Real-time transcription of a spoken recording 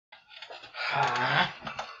Alright.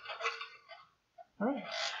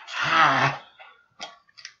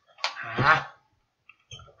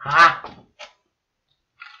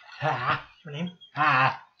 Your name?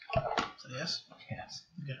 So yes? Yes.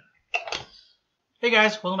 Okay. Hey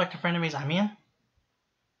guys, welcome back to Frenemies. I'm Ian.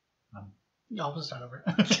 Y'all will start over.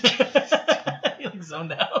 You like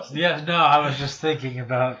zoned out. Yeah, no, I was just thinking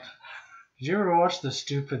about. Did you ever watch the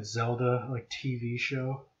stupid Zelda TV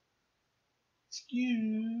show?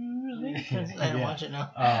 Excuse me. I didn't watch it now.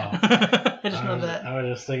 Oh. I just know that. I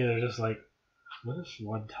was just thinking of just like, what if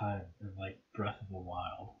one time in Breath of the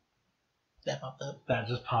Wild That popped up. that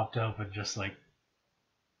just popped up and just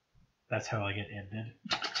that's how it ended.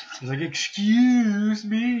 It's like, excuse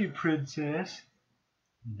me, princess.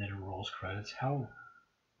 And then it rolls credits. How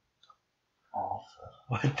awful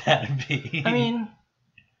would that be? I mean,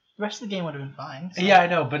 the rest of the game would have been fine. So. Yeah, I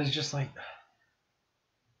know, but it's just like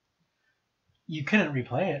you couldn't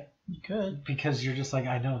replay it. You could. Because you're just like,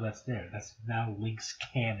 I know that's there. That's now Link's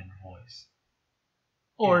canon voice.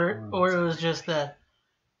 Or it was just that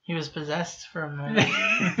he was possessed for a moment.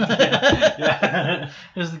 Yeah.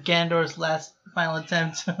 It was Gandor's final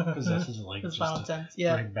attempt. Possesses Link his just final to attempt.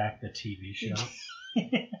 Yeah. bring back the TV show.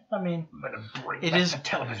 I mean, I'm gonna bring it back is the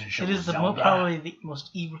television show. It is probably the most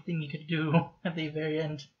evil thing you could do at the very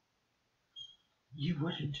end. You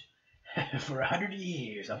wouldn't. For 100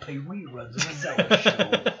 years, I'll play reruns of the Zelda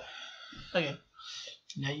show. Okay.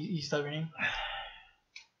 Now you still have your name?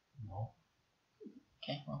 No.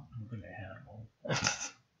 Okay, well. I don't think I had one.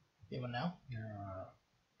 You have one now?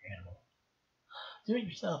 Animal. Do it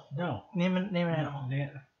yourself. No. Name an animal.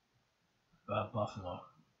 Buffalo.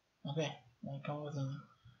 Okay. Now come up with something.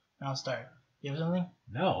 And I'll start. You have something?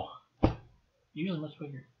 No. You're much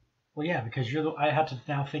quicker. Well, yeah, because I have to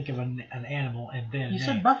now think of an animal and then. You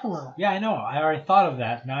said buffalo. Yeah, I know. I already thought of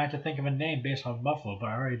that. Now I have to think of a name based on buffalo, but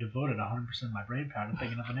I already devoted 100% of my brain power to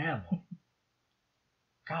thinking of an animal.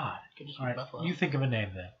 God. Could just All be right, buffalo. you think of a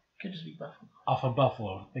name then. Could just be buffalo. Off of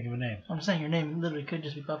buffalo, think of a name. I'm saying your name literally could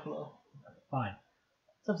just be buffalo. Fine.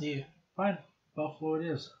 It's up to you. Fine. Buffalo it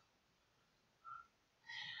is.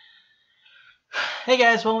 Hey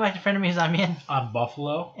guys, welcome back to Frenemies. I'm Ian. I'm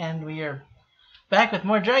Buffalo. And we are back with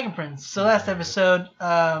more Dragon Prince. So last episode,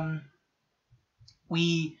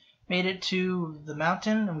 we made it to the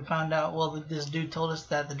mountain and we found out, well, this dude told us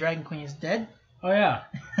that the Dragon Queen is dead. Oh, yeah.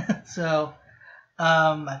 So,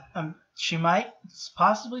 she might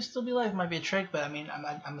possibly still be alive. It might be a trick, but I mean,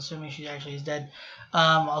 I'm assuming she actually is dead.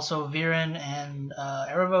 Also, Viren and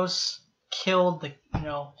Erebos killed the,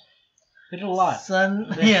 They did a lot.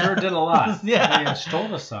 Sun. They sure did a lot. Yeah. They stole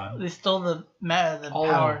the sun. They stole the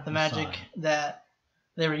power, the magic that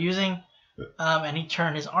they were using. And he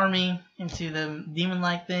turned his army into the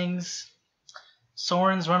demon-like things.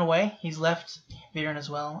 Soren's run away. He's left Viren as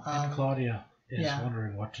well. And Claudia is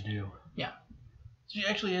wondering what to do. Yeah. She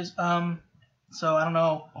actually is. So I don't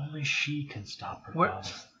know. Only she can stop her. I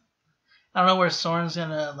don't know where Soren's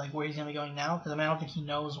gonna where he's gonna be going now, because I don't think he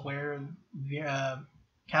knows where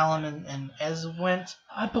Callum and Ez went.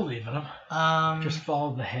 I believe in him. Just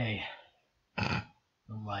follow the hay.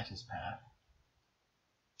 And light his path.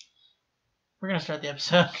 We're gonna start the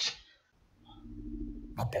episode.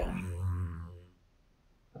 Oh, man.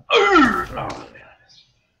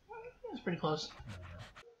 It's pretty close.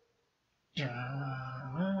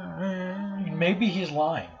 Maybe he's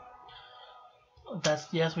lying.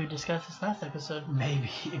 Yes, we discussed this last episode.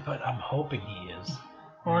 Maybe, but I'm hoping he is.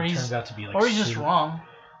 Or he turns out to be he's just wrong.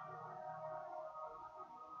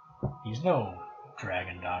 He's no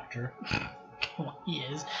dragon doctor. Well, he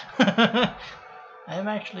is. I am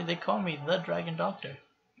actually. They call me the Dragon Doctor.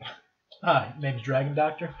 Name's Dragon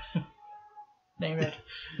Doctor. Named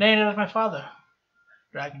after my father.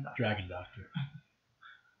 Dragon Doctor. Dragon Doctor.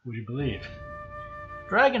 Would you believe?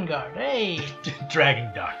 Dragonguard, hey!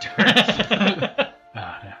 Dragon Doctor.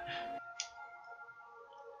 No.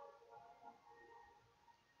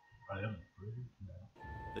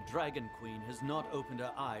 The Dragon Queen has not opened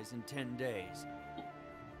her eyes in 10 days.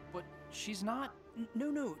 But she's not...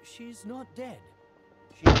 No, she's not dead.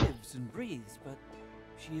 She lives and breathes, but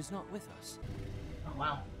she is not with us. Oh,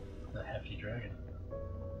 wow. The hefty dragon.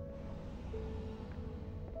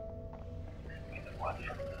 The one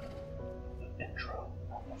from the intro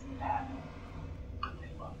of that.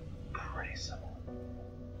 They look pretty similar.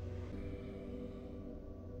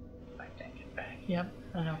 I take it back. Yep,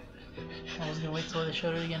 I know. I was gonna wait till they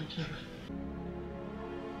showed it again too.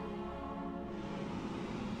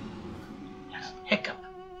 Yes, hiccup.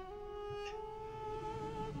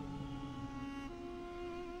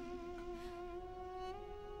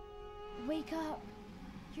 Wake up.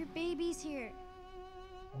 Your baby's here.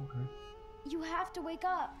 Okay. You have to wake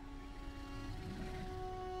up.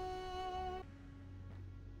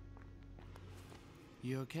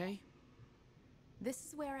 You okay? This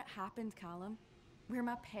is where it happened, Callum. Where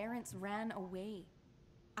my parents ran away.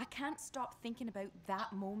 I can't stop thinking about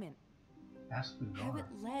that moment. Ask the How door. it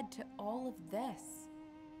led to all of this.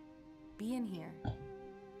 Being here.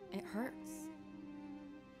 It hurts.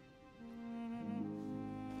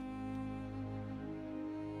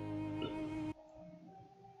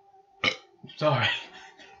 Sorry.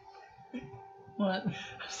 What?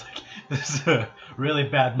 It's like, this is a really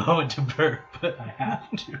bad moment to burp, but I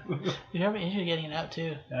have to. You have an issue getting it out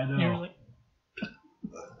too. I know. You're like...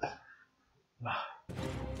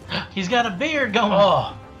 He's got a beard going.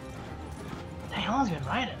 Oh, Dang, how long's he been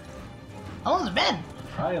riding? How long's it been?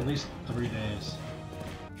 probably at least 3 days.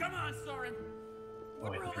 Come on, Soren.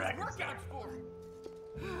 Oh wait, the dragon's there. for?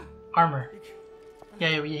 Armor.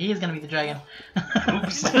 Yeah, he is gonna be the dragon.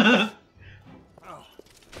 Oops. Oh,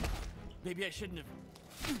 maybe I shouldn't have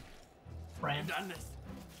Ran. done this.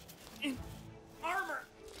 In armor.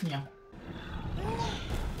 Yeah.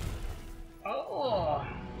 Oh.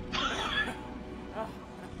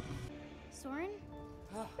 Soren,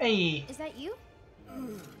 Hey. is that you?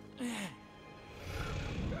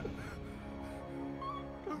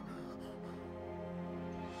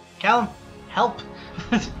 Callum, help.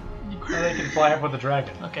 Now they can fly up with the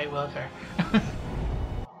dragon. Okay, well, fair.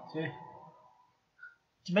 See?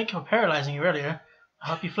 To make him paralyzing you earlier, I'll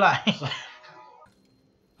help you fly.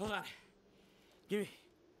 Hold on. Give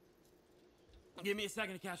me a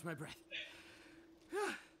second to catch my breath.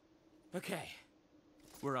 Okay.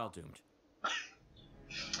 We're all doomed.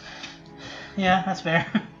 Yeah, that's fair.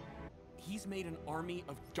 He's made an army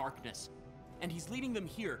of darkness, and he's leading them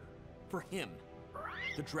here for him,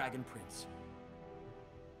 the Dragon Prince.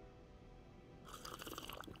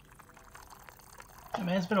 Hey,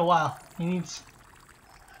 man, it's been a while. He needs...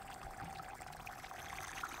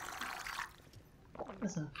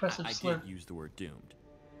 That's an impressive I slur. did use the word doomed.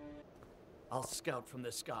 I'll scout from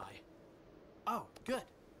the sky. Oh, good.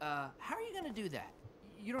 How are you gonna do that?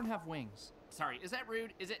 You don't have wings. Sorry, is that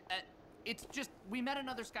rude? Is it, it's just, we met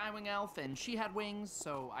another Skywing elf and she had wings,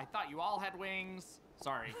 so I thought you all had wings.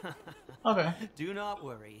 Sorry. Okay. Do not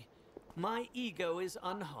worry. My ego is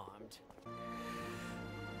unharmed.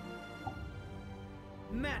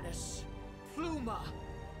 Manus, Pluma,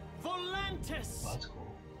 Volantis. Well, that's cool.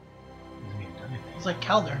 Doesn't even done anything. It's like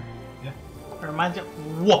Calder. Yeah. It reminds me of...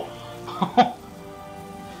 Whoa!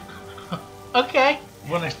 Okay.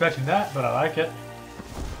 Wasn't expecting that, but I like it.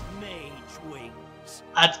 Mage wings.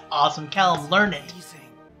 That's awesome. Callum, learn it. Amazing.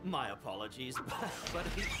 My apologies, but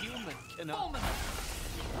a human cannot.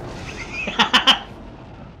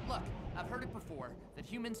 Look, I've heard it before, that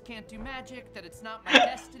humans can't do magic, that it's not my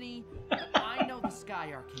destiny, but I know the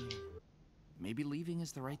Sky Arcane. Maybe leaving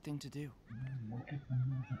is the right thing to do.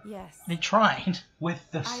 Yes. They tried.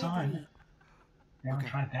 With the I sun. agree. We haven't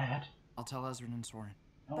Okay. tried that. I'll tell Ezrin and Soren.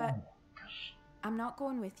 But Oh. I'm not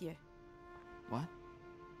going with you. What?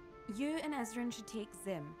 You and Ezrin should take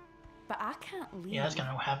Zim. But I can't leave. Yeah, that's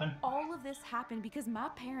gonna happen. All of this happened because my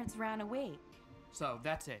parents ran away. So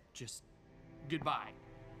that's it. Just goodbye.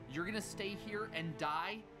 You're gonna stay here and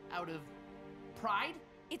die out of pride?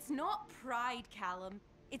 It's not pride, Callum.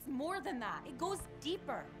 It's more than that. It goes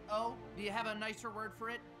deeper. Oh, do you have a nicer word for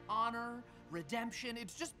it? Honor, redemption,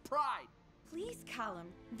 it's just pride. Please,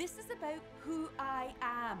 Callum. This is about who I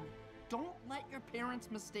am. Don't let your parents'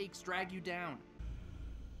 mistakes drag you down.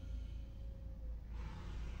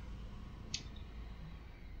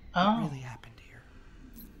 Oh. What really happened here?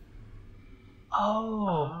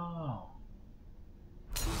 Oh.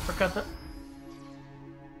 Forgot that.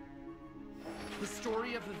 The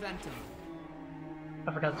story of Eventum.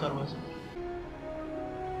 I forgot that's what it was.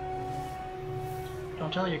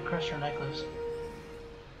 Don't tell her you crushed her necklace.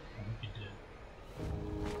 I think you did.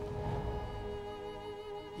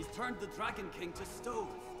 He's turned the Dragon King to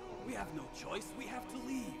stone. We have no choice. We have to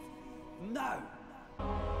leave. Now.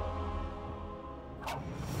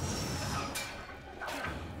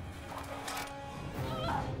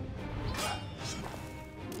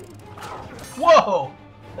 Whoa!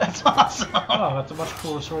 That's awesome! Oh, that's a much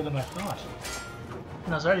cooler sword than I thought.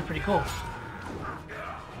 No, it's already pretty cool.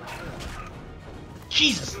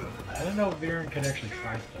 Jesus! I didn't know Viren could actually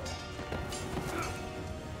fight though.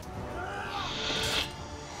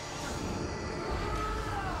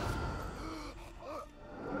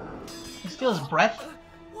 He steals his breath?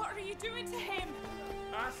 What are you doing to him?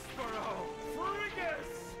 Aspero,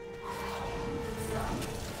 Frigus!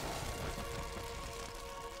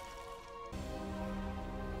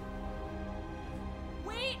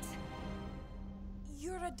 Wait!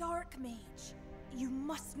 You're a a dark mage. You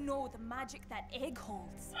must know the magic that egg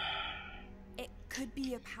holds. It could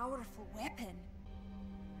be a powerful weapon.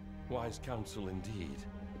 Wise counsel indeed.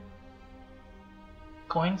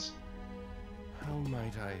 Coins? How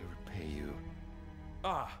might I repay you?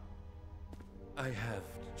 Ah! I have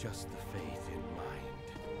just the faith in mind.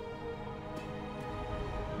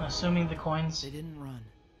 I'm assuming the coins. They didn't run.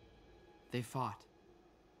 They fought.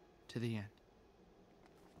 To the end.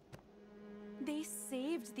 They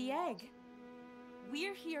saved the egg.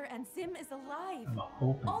 We're here and Zim is alive. I'm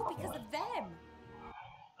hoping All for because it. of them.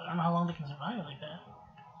 I don't know how long they can survive like that.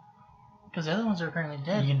 Because the other ones are currently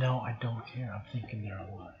dead. You know, I don't care. I'm thinking they're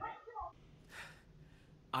alive.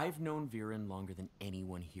 I've known Viren longer than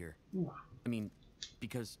anyone here. Ooh. I mean,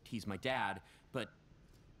 because he's my dad, but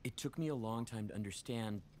it took me a long time to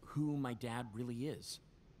understand who my dad really is.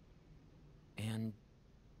 And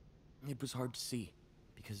it was hard to see,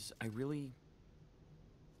 because I really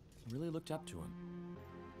looked up to him.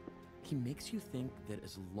 He makes you think that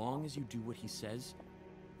as long as you do what he says,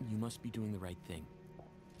 you must be doing the right thing.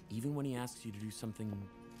 Even when he asks you to do something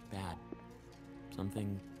bad,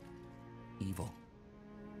 something evil.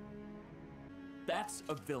 That's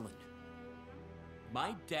a villain.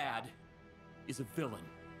 My dad is a villain.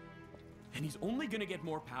 And he's only gonna get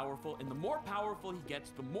more powerful, and the more powerful he gets,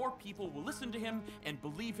 the more people will listen to him and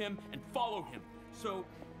believe him and follow him. So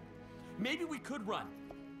maybe we could run,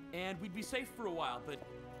 and we'd be safe for a while, but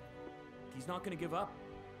he's not gonna give up.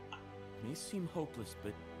 It may seem hopeless,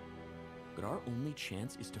 but our only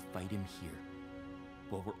chance is to fight him here,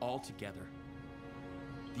 while we're all together.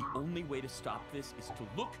 The only way to stop this is to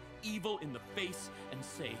look evil in the face and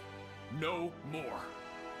say, no more.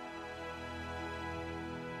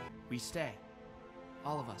 We stay.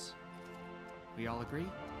 All of us. We all agree?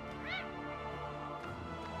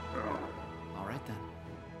 All right then.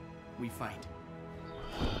 We fight.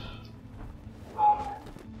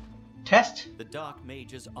 Test? The Dark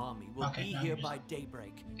Mage's army will Okay, be now here just- by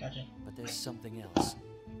daybreak. Gotcha. But there's something else.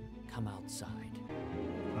 Come outside.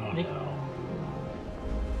 Oh, Nick- no.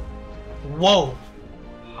 Whoa!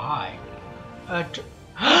 Hi. Auntie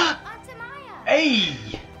Maya! Hey!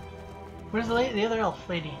 Where's the other elf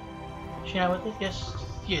lady? She not with us? Yes,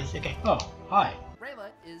 she is. Okay. Oh, hi. Rayla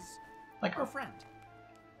is Like our her. friend.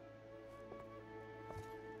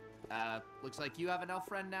 Looks like you have an elf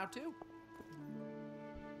friend now too.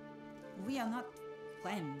 We are not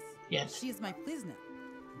friends. Yes. She is my prisoner.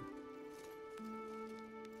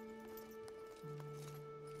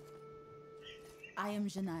 I am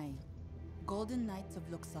Janai, Golden Knight of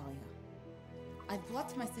Luxaria. I've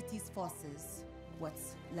brought my city's forces,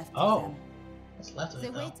 what's left of them. What's left of They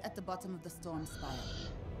it, wait though? at the bottom of the storm spire,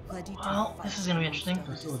 ready to Well, fight this is gonna be the interesting.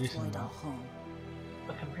 monster Still a who decent destroyed our amount. home.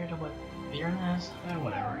 But compared to what Viren has?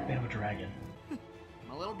 Whatever. They have a dragon.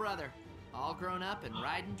 My little brother, all grown up and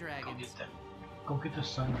riding dragons. Go get the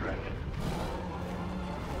sun dragon.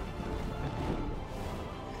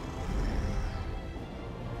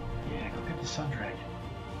 Yeah, go get the sun dragon.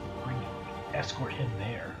 Escort him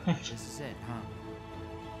there. This is it, huh?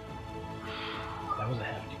 That was a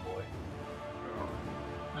hefty boy.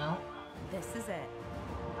 Well, This is it.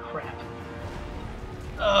 crap.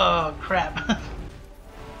 Oh, crap.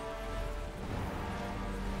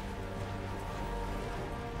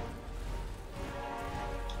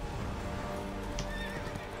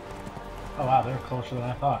 Oh wow, they're closer than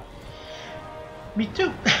I thought. Me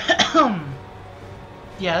too.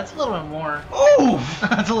 Yeah, that's a little bit more. Oh!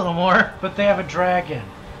 That's a little more. But they have a dragon.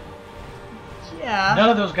 Yeah. None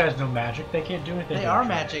of those guys know magic. They can't do anything. They to a are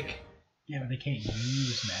dragon. magic. Yeah, but they can't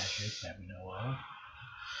use magic that we know of.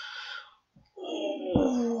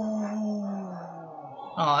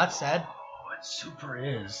 Oh, that's sad. Oh, it super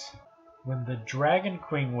is. When the Dragon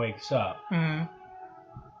Queen wakes up, Hmm.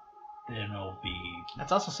 then it'll be,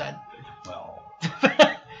 That's also sad. well,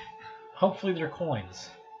 hopefully they're coins.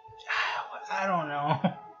 I don't know.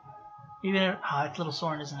 Even if, oh, it's little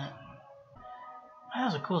Soren, isn't it? That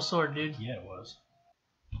was a cool sword, dude. Yeah, it was.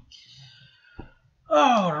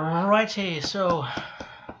 Alrighty, so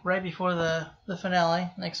right before the finale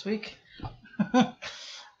next week,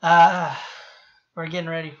 we're getting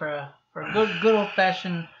ready for a good old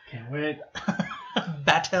fashioned Can't wait.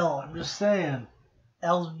 battle. I'm just saying.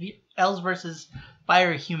 Elves versus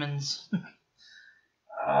fire humans.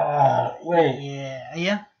 Wait.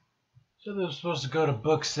 Yeah. So they're supposed to go to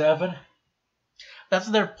book 7? That's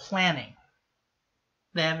what they're planning.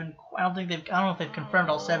 They haven't. I don't know if they've confirmed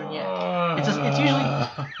all 7 yet. It's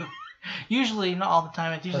usually not all the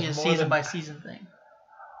time. It's usually a Has more season than- by season thing.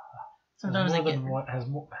 Sometimes they get Has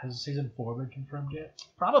season 4 been confirmed yet?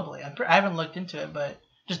 probably. I haven't looked into it, but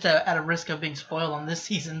just at a risk of being spoiled on this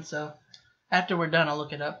season. So after we're done, I'll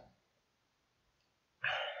look it up.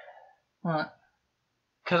 What?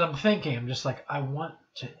 Because I'm thinking, I'm just like, I want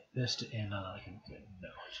this to end on like a good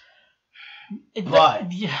note.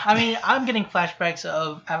 But yeah, I mean, I'm getting flashbacks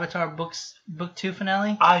of Avatar Book 2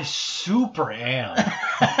 finale. I super am,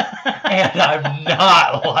 and I'm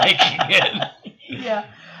not liking it. Yeah,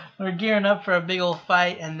 we're gearing up for a big old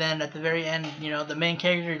fight, and then at the very end, the main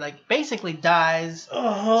character like basically dies.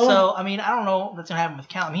 So I mean, I don't know what's gonna happen with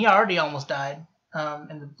Callum. He already almost died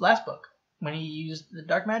in the last book when he used the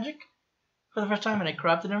dark magic for the first time, and it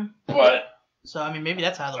corrupted him. What? So I mean, maybe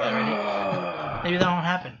that's how they'll already. Maybe that won't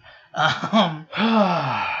happen.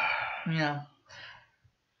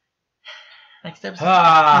 Next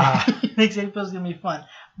episode. Next episode's gonna be fun.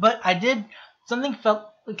 But something felt,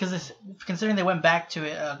 because considering they went back to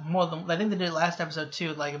it more than I think they did last episode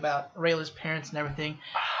too, like about Rayla's parents and everything.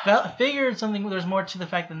 I figured there's more to the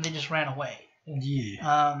fact than they just ran away.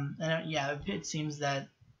 Yeah. It seems that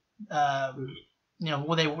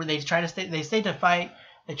they try to stay. They stayed to fight.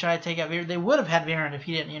 They try to take out Viren. They would have had Viren if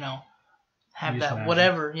he didn't, have that magic.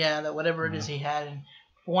 Whatever it is he had. And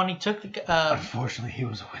when he took the unfortunately he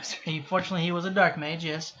was a wizard. Fortunately he was a dark mage.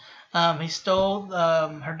 Yes. He stole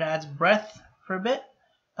her dad's breath for a bit,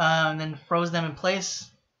 and then froze them in place.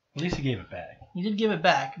 At least he gave it back. He did give it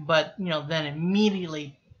back, but then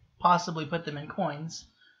immediately possibly put them in coins.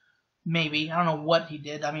 Maybe. I don't know what he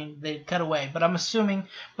did. I mean, they cut away, but I'm assuming.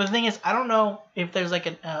 But the thing is, I don't know if there's like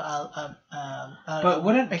but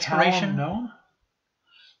wouldn't expiration known?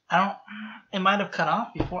 It might have cut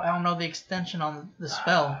off before. I don't know the extension on the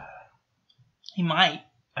spell. He might.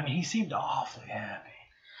 I mean, he seemed awfully happy.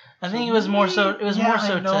 I think it was more so. It was more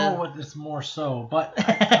so. I know what it's more so, but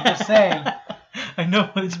I'm just saying. I know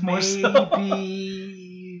what it's more so.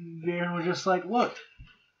 Maybe Viren was just like, look,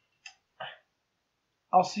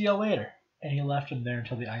 I'll see you later, and he left him there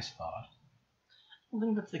until the ice thawed. I don't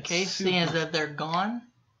think that's the case. Seeing as that they're gone,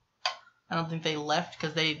 I don't think they left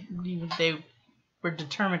because they were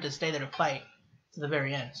determined to stay there to fight to the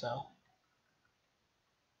very end. So,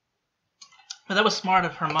 but that was smart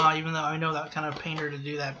of her mom, even though I know that kind of pained her to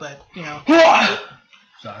do that. But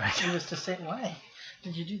Sorry. It was to say, why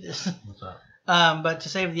did you do this? What's up? But to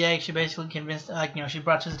save the egg, she basically convinced, she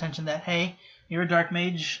brought to his attention that, hey, you're a dark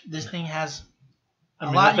mage. This thing has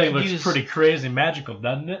that thing looks pretty crazy magical,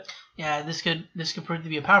 doesn't it? Yeah, this could prove to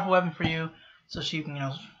be a powerful weapon for you. So she,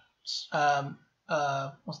 what's the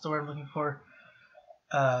word I'm looking for?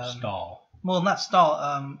 Stall. Well, not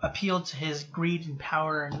stall. Appeal to his greed and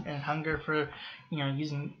power and hunger for,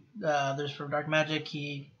 using others for dark magic.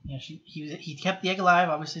 He kept the egg alive,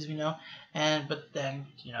 obviously, as we know, but then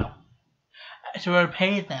to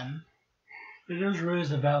repay them. It does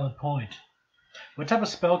raise a valid point. What type of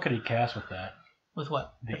spell could he cast with that? With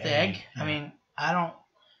what? With the egg? Yeah. I mean, I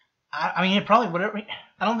mean, it probably whatever.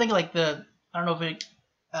 I don't think I don't know if it.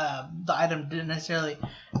 The item didn't necessarily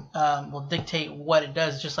will dictate what it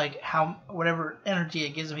does. Just like whatever energy it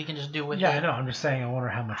gives him, he can just do with it. Yeah, I know. I'm just saying. I wonder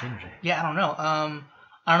how much energy. Yeah, I don't know.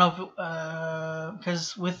 I don't know if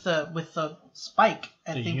because with the spike,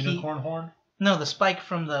 I think unicorn horn. No, the spike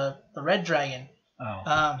from the red dragon.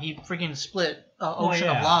 Oh. He freaking split ocean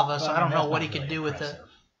of lava. So I don't know what he could do with the.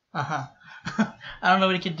 I don't know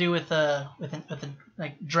what he could do with a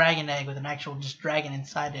dragon egg with an actual just dragon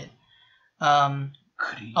inside it.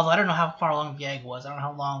 Although I don't know how far along the egg was. I don't know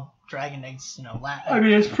how long dragon eggs, last. I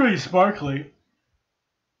mean, it's pretty sparkly.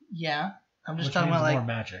 Yeah, I'm just talking about more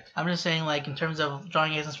magic. I'm just saying in terms of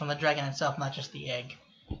drawing essence from the dragon itself, not just the egg.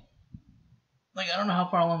 I don't know how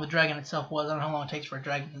far along the dragon itself was. I don't know how long it takes for a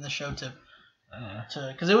dragon in the show to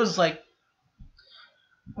because it was wait,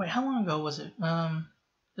 how long ago was it?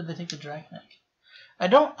 Did they take the dragon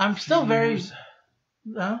egg? I'm still very. 2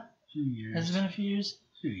 years. Has it been a few years?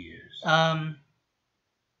 2 years.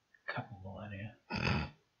 Couple millennia.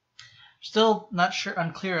 Still not sure,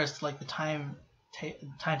 unclear as to the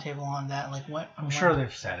timetable on that. What I'm sure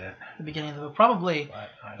they've said it. The beginning of the book, probably. But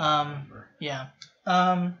I don't remember. Yeah.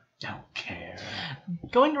 Don't care.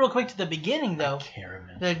 Going real quick to the beginning though. I care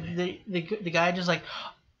the guy just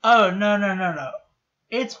oh no.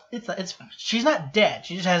 It's she's not dead.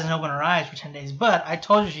 She just hasn't opened her eyes for 10 days. But I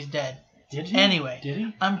told you she's dead. Did he? Anyway, did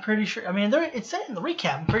he? I'm pretty sure. I mean, it said in the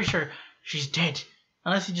recap. I'm pretty sure she's dead,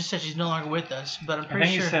 unless he just said she's no longer with us. But I'm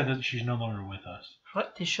pretty sure. He said that she's no longer with us.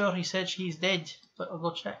 What they showed, he said she's dead. But I'll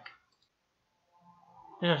go check.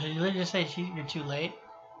 Did she literally just say you're too late?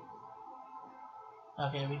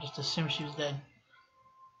 Okay, we just assumed she was dead.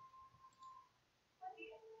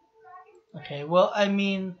 Okay, well, I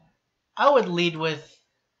mean, I would lead with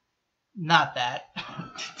not that.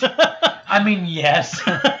 I mean, yes.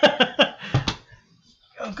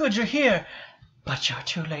 Oh, good, you're here. But you're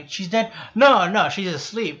too late. She's dead. No, she's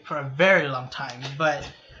asleep for a very long time. But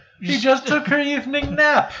she just took her evening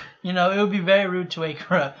nap. You know, it would be very rude to wake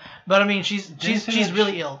her up. But I mean, she's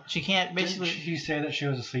really ill. She can't basically. Did she say that she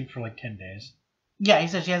was asleep for like 10 days? Yeah, he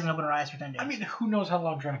said she hasn't opened her eyes for 10 days. I mean, who knows how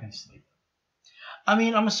long dragons sleep? I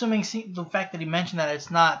mean, I'm assuming the fact that he mentioned that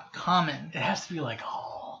it's not common. It has to be like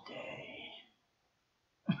all day.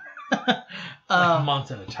 Like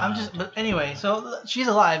months at a time. But anyway, so she's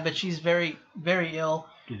alive, but she's very, very ill.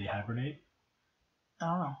 Do they hibernate? I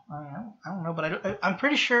don't know. I don't know, but I'm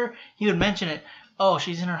pretty sure he would mention it. Oh,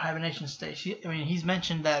 she's in her hibernation state. He's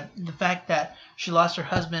mentioned that the fact that she lost her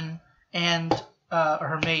husband and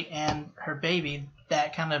her mate and her baby,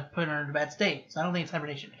 that kind of put her in a bad state. So I don't think it's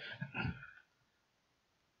hibernation.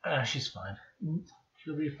 She's fine.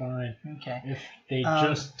 She'll be fine. Okay. If they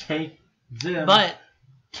just take them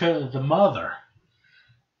to the mother.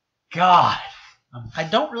 God. I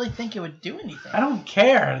don't really think it would do anything. I don't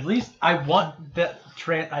care. At least I want that.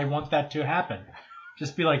 I want that to happen.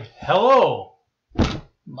 Just be like, hello,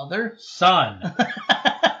 mother, son,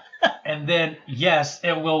 and then yes,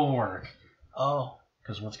 it will work. Oh,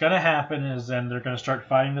 because what's gonna happen is then they're gonna start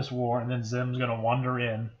fighting this war, and then Zim's gonna wander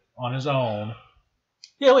in on his own.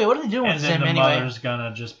 Yeah, wait, what are they doing with Zim anyway? And then the mother's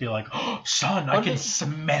gonna just be like, oh, son, I can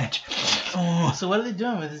smell it. Oh. So what are they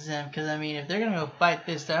doing with Zim? Because, I mean, if they're gonna go fight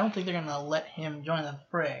this, I don't think they're gonna let him join the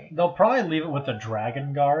fray. They'll probably leave it with the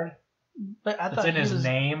Dragonguard. But I thought it's in his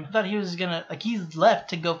name. I thought he was gonna, like, he's left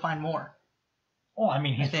to go find more. Well, I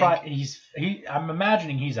mean, I'm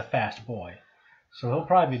imagining he's a fast boy. So he'll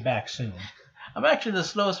probably be back soon. I'm actually the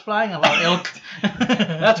slowest flying of our ilk.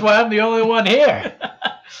 That's why I'm the only one here.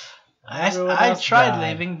 I tried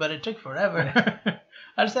leaving, but it took forever.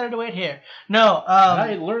 I decided to wait here. No,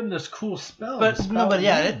 I learned this cool spell. But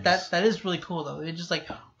yeah, that is really cool though. It's just like,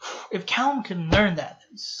 if Callum can learn that,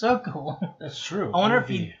 it's so cool. That's true. I wonder if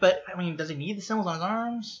he. But I mean, does he need the symbols on his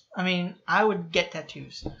arms? I mean, I would get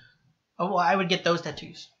tattoos. Oh, well, I would get those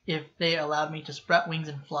tattoos if they allowed me to sprout wings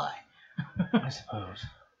and fly. I suppose.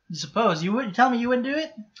 You suppose you would tell me you wouldn't do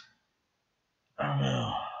it? I don't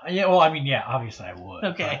know. Yeah, well, I mean, yeah, obviously I would.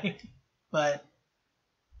 Okay, but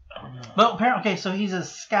apparently, okay, so he's a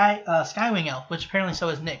skywing elf, which apparently so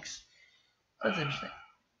is Nyx. That's interesting.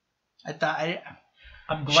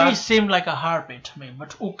 I'm glad she seemed like a harpy to me,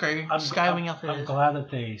 but okay, skywing elf. I'm glad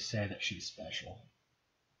that they say that she's special.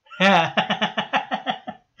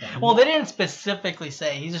 Well, they didn't specifically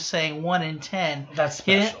say. He's just saying 1 in 10. That's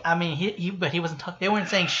special. But he wasn't talking. They weren't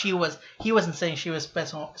saying she was. He wasn't saying she was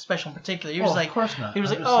special in particular. He was like, of course not. He was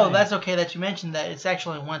like, oh, saying. That's okay that you mentioned that. It's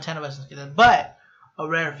actually 1 in 10 of us can do that, but a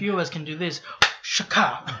rare few of us can do this.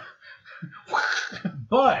 Shaka.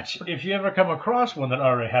 But if you ever come across one that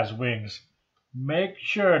already has wings, make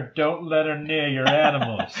sure don't let her near your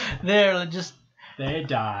animals. They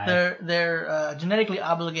die. They're genetically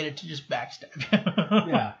obligated to just backstab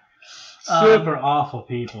you. Yeah. Super awful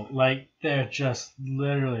people. Like, they're just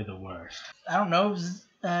literally the worst. I don't know.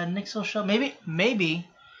 Nyx will show. Maybe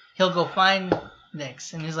he'll go find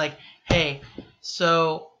Nyx. And he's like, hey,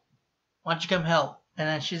 so why don't you come help? And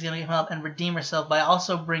then she's going to come help and redeem herself by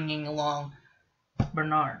also bringing along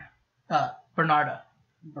Bernarda. It's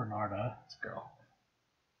a girl.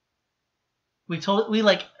 We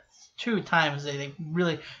like 2 times they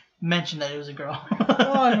really mentioned that it was a girl.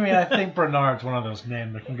 Well, I mean, I think Bernard's one of those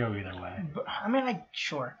names that can go either way. I mean,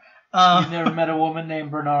 sure. You've never met a woman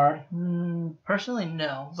named Bernard? Personally,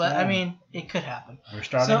 no. But, I mean, it could happen. We're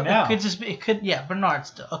starting now. It could, Bernard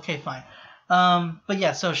still. Okay, fine. But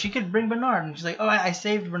yeah, so she could bring Bernard, and she's like, oh, I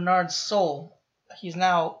saved Bernard's soul. He's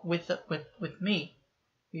now with me.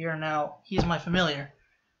 He's my familiar.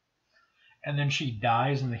 And then she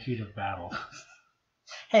dies in the heat of battle.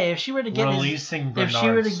 Hey, if she were to get releasing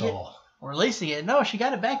Bernard's soul. Releasing it. No, she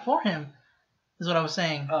got it back for him. Is what I was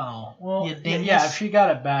saying. Oh, well, yeah, if she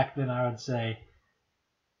got it back, then I would say,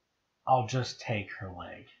 I'll just take her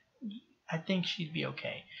leg. I think she'd be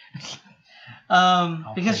okay.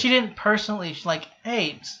 Because she didn't personally, she's like,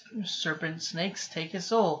 hey, serpent snakes, take his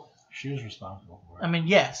soul. She was responsible for it. I mean,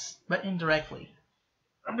 yes, but indirectly.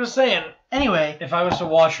 I'm just saying. Anyway. If I was to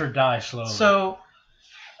watch her die slowly. So,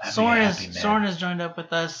 Soren has joined up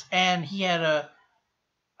with us, and he had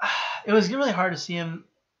it was really hard to see him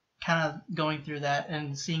kind of going through that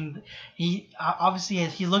and seeing. He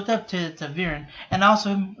looked up to Viren, and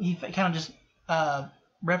also he kind of just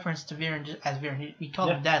referenced to Viren as Viren. He called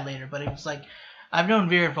him Dad later, but it was like, I've known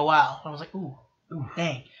Viren for a while. I was like, ooh,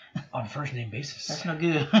 dang. On first name basis. That's no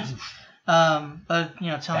good. But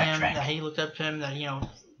telling him that he looked up to him, that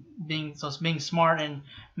being smart and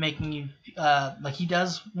making you like he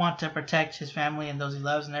does want to protect his family and those he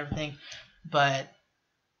loves and everything, but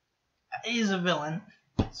he's a villain.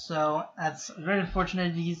 So that's very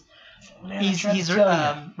unfortunate. He's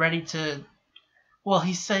ready to. Well,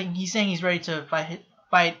 he's saying he's ready to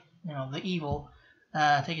fight the evil,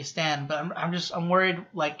 take a stand. But I'm worried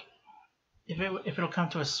like if it'll come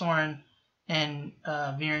to a Soren and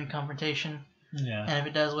Viren confrontation. Yeah. And if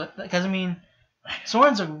it does, because I mean,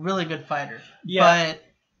 Soren's a really good fighter. Yeah.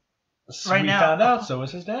 But so right now, found out so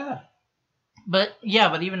was his dad. But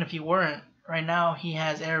even if he weren't, right now he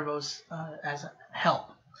has Erebos as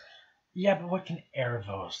help. Yeah, but what can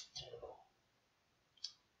Erebos do?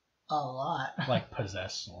 A lot. Like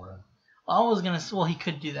possess Soren. He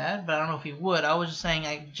could do that, but I don't know if he would. I was just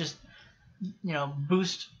saying,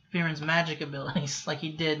 boost Viren's magic abilities like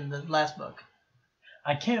he did in the last book.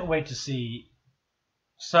 I can't wait to see.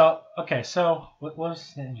 So what was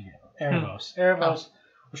his name? Erebos. Erebos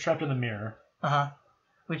was trapped in the mirror.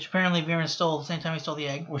 Which apparently Viren stole the same time he stole the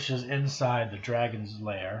egg. Which is inside the dragon's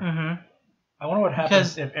lair. Mm-hmm. I wonder what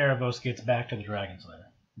happens if Erebos gets back to the dragon's lair.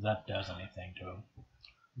 If that does anything to him.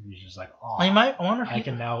 He's just like, I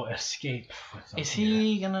can now escape. Is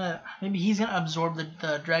he gonna? Maybe he's gonna absorb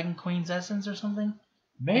the Dragon Queen's essence or something.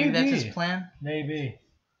 Maybe that's his plan. Maybe.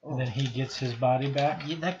 And then he gets his body back.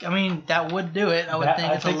 Yeah, that would do it. I would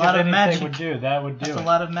think it's a lot of magic. That would do. That's a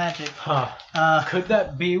lot of magic. Huh? Could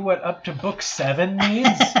that be what up to book 7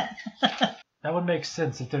 means? That would make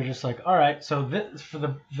sense if they're just like, all right. So for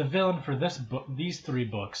the villain for this book, these 3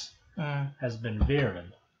 books has been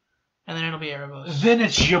Viren. And then it'll be Erebos. Then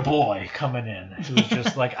it's your boy coming in, who's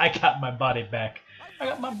just like, I got my body back. I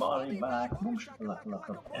got my body back.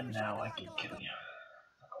 And now I can kill you.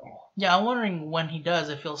 Yeah, I'm wondering when he does,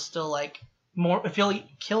 if he'll still if he'll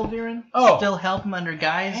kill Viren, still help him under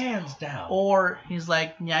guise, hands down, or he's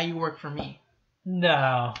like, yeah, you work for me.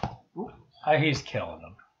 No, he's killing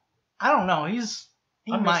him. I don't know. I'm just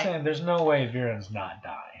saying, there's no way Viren's not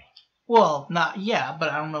dying. Well, but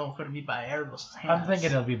I don't know if it'll be by Erebos' hands. I'm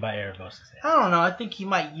thinking it'll be by Erebos' hands. I don't know. I think he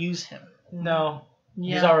might use him. No.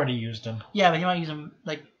 Yeah. He's already used him. Yeah, but he might use him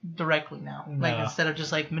directly now. No. Instead of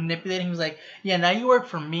just manipulating, he was like, yeah, now you work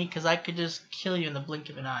for me because I could just kill you in the blink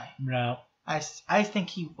of an eye. No. I think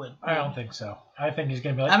he would. I don't think so. I think he's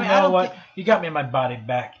going to be like, you know what? You got me my body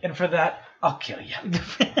back, and for that, I'll kill you.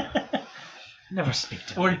 Never speak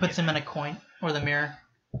to me. Or he puts him in a coin or the mirror.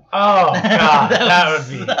 Oh, God. that would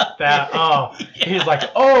be that. Oh. Yeah. He's like,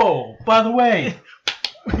 oh, by the way.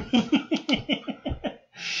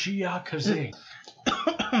 Shia Kazing.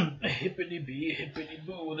 Hippity bee, hippity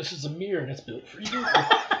boo. This is a mirror that's built for you.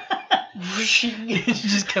 Did you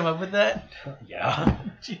just come up with that? Yeah.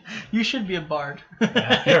 You should be a bard.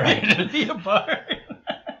 Yeah, you're right. You should be a bard.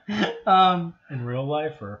 In real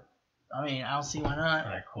life, or? I mean, I don't see why not.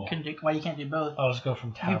 All right, cool. Why you can't do both? I'll just go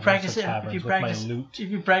from taverns to taverns with my loot. If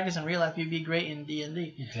you practice in real life, you'd be great in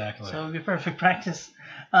D&D. Exactly. So it would be perfect practice.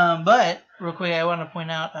 But real quick, I want to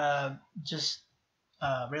point out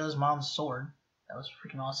Rayla's mom's sword. That was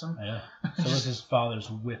freaking awesome. Yeah. So was his father's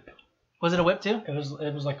whip. Was it a whip too? It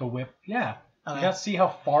was like a whip. Yeah. Okay. You got to see how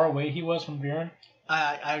far away he was from Viren?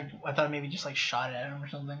 I thought maybe just shot at him or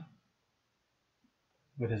something.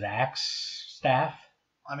 With his axe staff?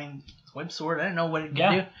 I mean, it's a whip sword. I didn't know what it could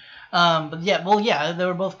do. But yeah, they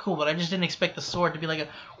were both cool, but I just didn't expect the sword to be like a...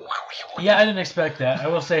 Yeah, I didn't expect that. I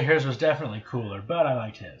will say hers was definitely cooler, but I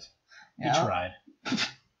liked his. He tried.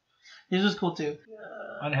 His was cool too.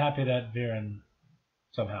 Unhappy that Viren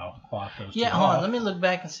somehow fought those two. Yeah, hold on. Let me look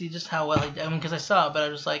back and see just how well he did. I mean, because I saw it, but I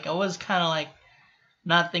was kind of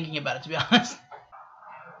not thinking about it, to be honest.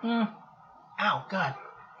 Ow, God.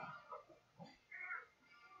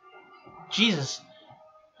 Jesus.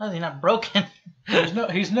 How is he not broken?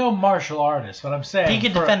 He's no martial artist, but I'm saying he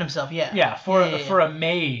can defend himself. Yeah. Yeah, for a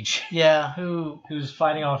mage. Yeah, who's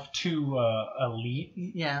fighting off 2 elite.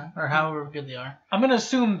 Yeah, or however good they are. I'm gonna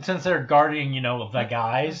assume since they're guarding, the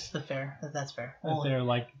guys. That's fair. That's fair. That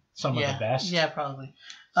they're some of the best. Yeah, probably.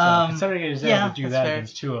 So considering he's able to do that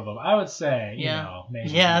against 2 of them, I would say, maybe.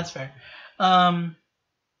 Yeah, that's fair. But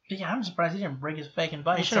yeah, I'm surprised he didn't break his fucking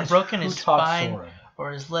body. He should have broken his spine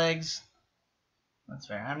or his legs. That's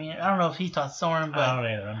fair. I mean, I don't know if he taught Soren, but... I don't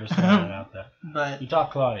either. I'm just throwing it out there. But... He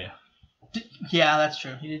taught Claudia. Yeah, that's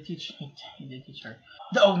true. He did teach her.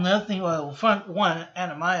 Oh, another thing,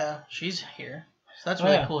 Anamaya, she's here. So that's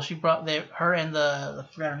really cool. She brought her and I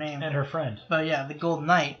forgot her name. And her friend. But yeah, the Golden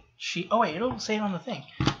Knight. It don't say it on the thing.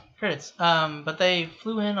 Credits. But they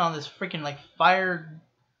flew in on this freaking fire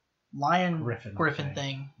lion griffin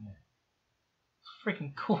thing. Yeah.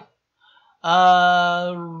 Freaking cool.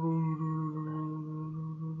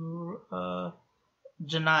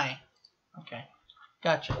 Janai. Okay.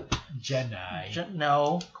 Gotcha. Jedi.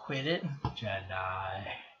 No, quit it. Jedi.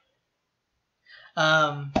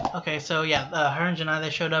 Okay, so yeah, her and Janai, they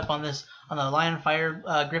showed up on the Lion Fire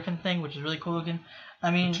Griffin thing, which is really cool looking. I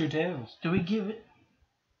mean, 2 tails. Do we give it?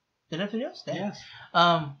 Did it have 2 tails? Damn. Yes.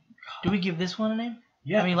 Do we give this one a name?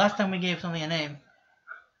 Yeah. I mean, last time we gave something a name.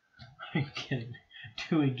 Are you kidding?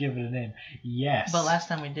 Do we give it a name? Yes. But last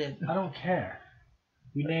time we did. I don't care.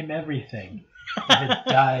 We name everything. If it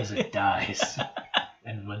dies, it dies.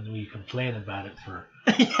 And when we complain about it for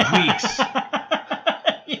weeks,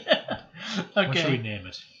 yeah. Okay. What should we name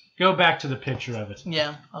it? Go back to the picture of it.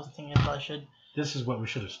 Yeah, I was thinking I probably should. This is what we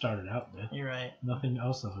should have started out with. You're right. Nothing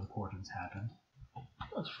else of importance happened.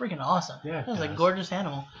 It's freaking awesome. Yeah, it was a gorgeous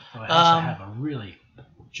animal. Well, it has to have a really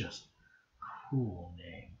just cool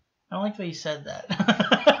name. I don't like the way you said that.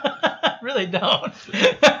 I really don't.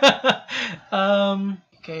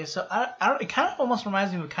 Okay, so I don't. It kind of almost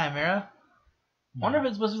reminds me of a chimera. I wonder if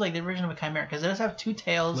it's supposed to be like the version of a chimera because it does have 2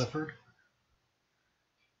 tails. Clifford.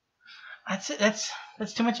 That's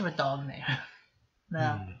too much of a dog name.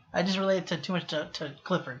 No, I just relate to too much to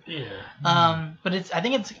Clifford. Yeah. But I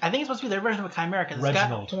think it's supposed to be their version of a chimera because it's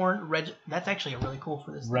got horn. That's actually really cool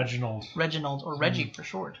for this. Reginald. Reginald or Reggie for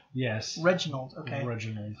short. Yes. Reginald. Okay.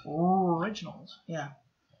 Reginald. Oh, Reginald. Yeah.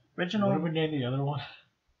 Reginald. What did we name the other one?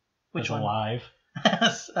 Which one? Alive.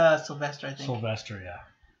 Sylvester, I think. Sylvester, yeah.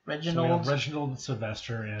 Reginald. So we have Reginald and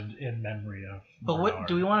Sylvester, and in memory of. But Bernard. what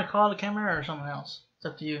do we want to call it, a chimera or something else? It's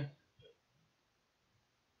up to you.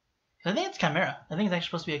 I think it's chimera. I think it's actually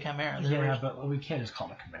supposed to be a chimera. Yeah, but we can't just call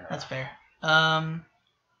it a chimera. That's fair.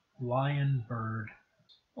 Lion, bird.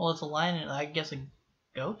 Well, it's a lion and I guess a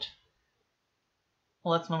goat.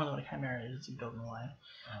 Well, that's normally what a chimera is. It's a goat and a lion.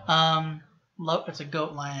 Oh. It's a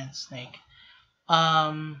goat, lion, and snake.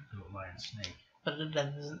 Goat, lion, snake. But it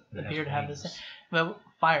doesn't appear to have the same. But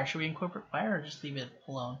fire. Should we incorporate fire or just leave it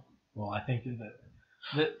alone? Well, I think that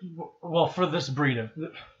for this breed of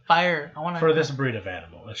fire, this breed of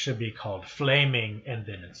animal, it should be called flaming and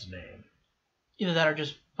then its name. Either that or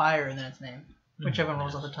just fire and then its name. Whichever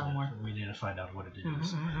rolls off the tongue more. We need to find out what it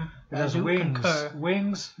is. Mm-hmm. It has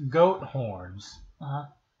wings, goat horns.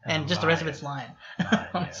 And just the rest of it's lion.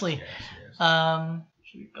 Honestly. Yes.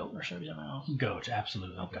 Should we goat or should we something else? Goat,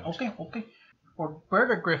 absolutely. Okay. Or bird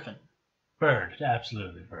or griffin? Bird,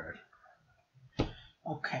 absolutely bird.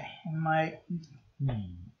 Okay. In my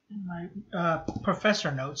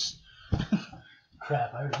professor notes.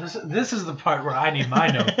 Crap! This is the part where I need my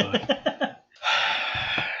notebook.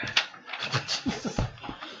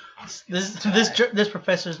 This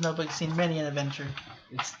professor's notebook has seen many an adventure.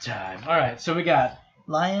 It's time. All right, so we got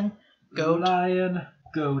lion, goat,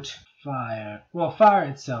 fire. Well, fire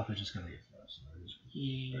itself is just gonna be first.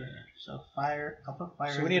 Yeah. So fire. I'll put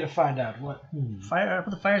fire. So we need to find out what fire. I'll put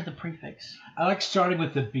the fire as the prefix. I like starting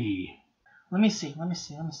with the B. Let me see.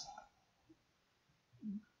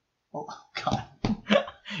 Oh God!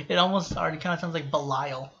 It almost already kind of sounds like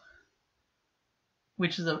Belial,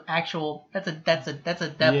 which is an actual. That's a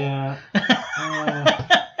devil. Yeah.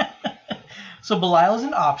 So Belial is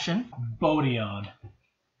an option. Bodion.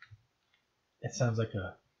 It sounds like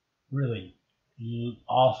a really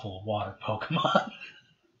awful water Pokemon.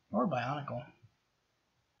 Or Bionicle.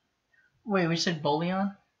 Wait, we said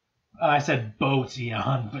Bolion? I said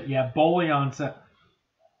Botion, but yeah, Bolion said.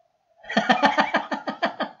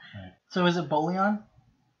 So is it Bolion?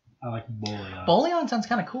 I like Bolion. Bolion sounds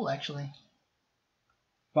kind of cool, actually.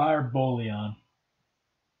 Fire Bolion.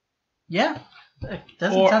 Yeah. It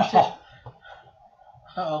doesn't sound too...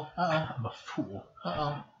 Uh-oh. I'm a fool.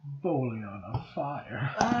 Bolion on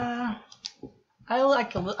fire. I kind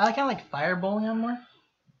of like Fire Bolion more.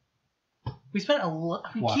 We spent a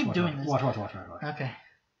lot. We keep doing this. Watch. Okay.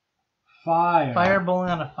 Fire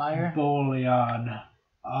Bolion of fire. Bolion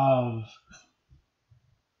of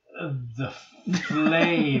the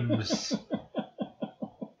flames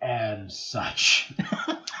and such.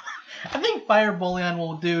 I think Fire Bolion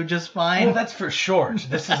will do just fine. Well, that's for short.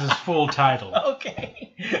 This is his full title.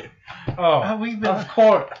 Okay. Oh, of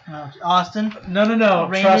course. Austin. No.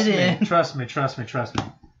 Rein Trust me.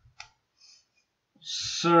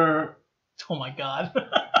 Sir. Oh my God.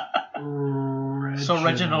 Reginald. So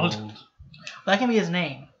Reginald. That can be his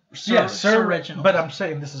name. Sir Reginald. But I'm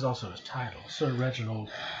saying this is also his title. Sir Reginald.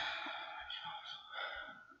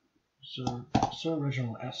 Sir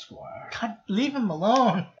Reginald Esquire. God, leave him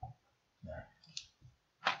alone.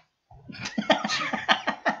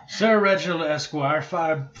 Sir Reginald Esquire,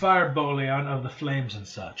 Fire Bolion of the Flames and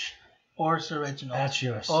such. Or Sir Reginald. That's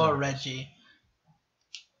your Or Reggie.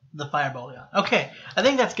 the fireball. Yeah. Okay, I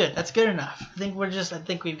think that's good. That's good enough. I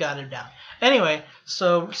think we've got it down. Anyway,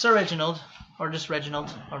 so Sir Reginald, or just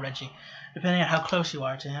Reginald, or Reggie, depending on how close you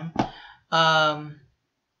are to him,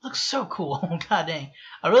 looks so cool. God dang,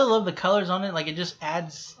 I really love the colors on it. Like it just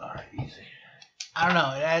adds. All right, easy. I don't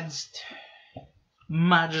know. It adds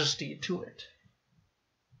majesty to it.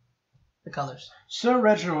 The colors. Sir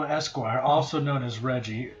Reginald Esquire, also known as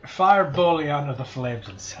Reggie, fire Bully onto the flames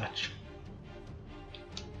and such.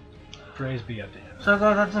 Praise be unto him. So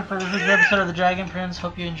guys, that's it for this week's episode of The Dragon Prince.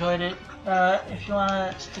 Hope you enjoyed it. If you want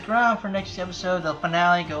to stick around for next episode, the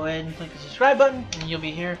finale, go ahead and click the subscribe button and you'll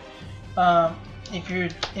be here. If you're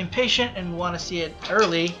impatient and want to see it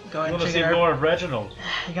early, go ahead and check out more of Reginald.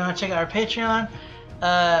 You're going to check out our Patreon.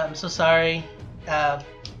 I'm so sorry.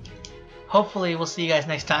 Hopefully we'll see you guys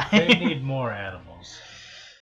next time. They need more animals.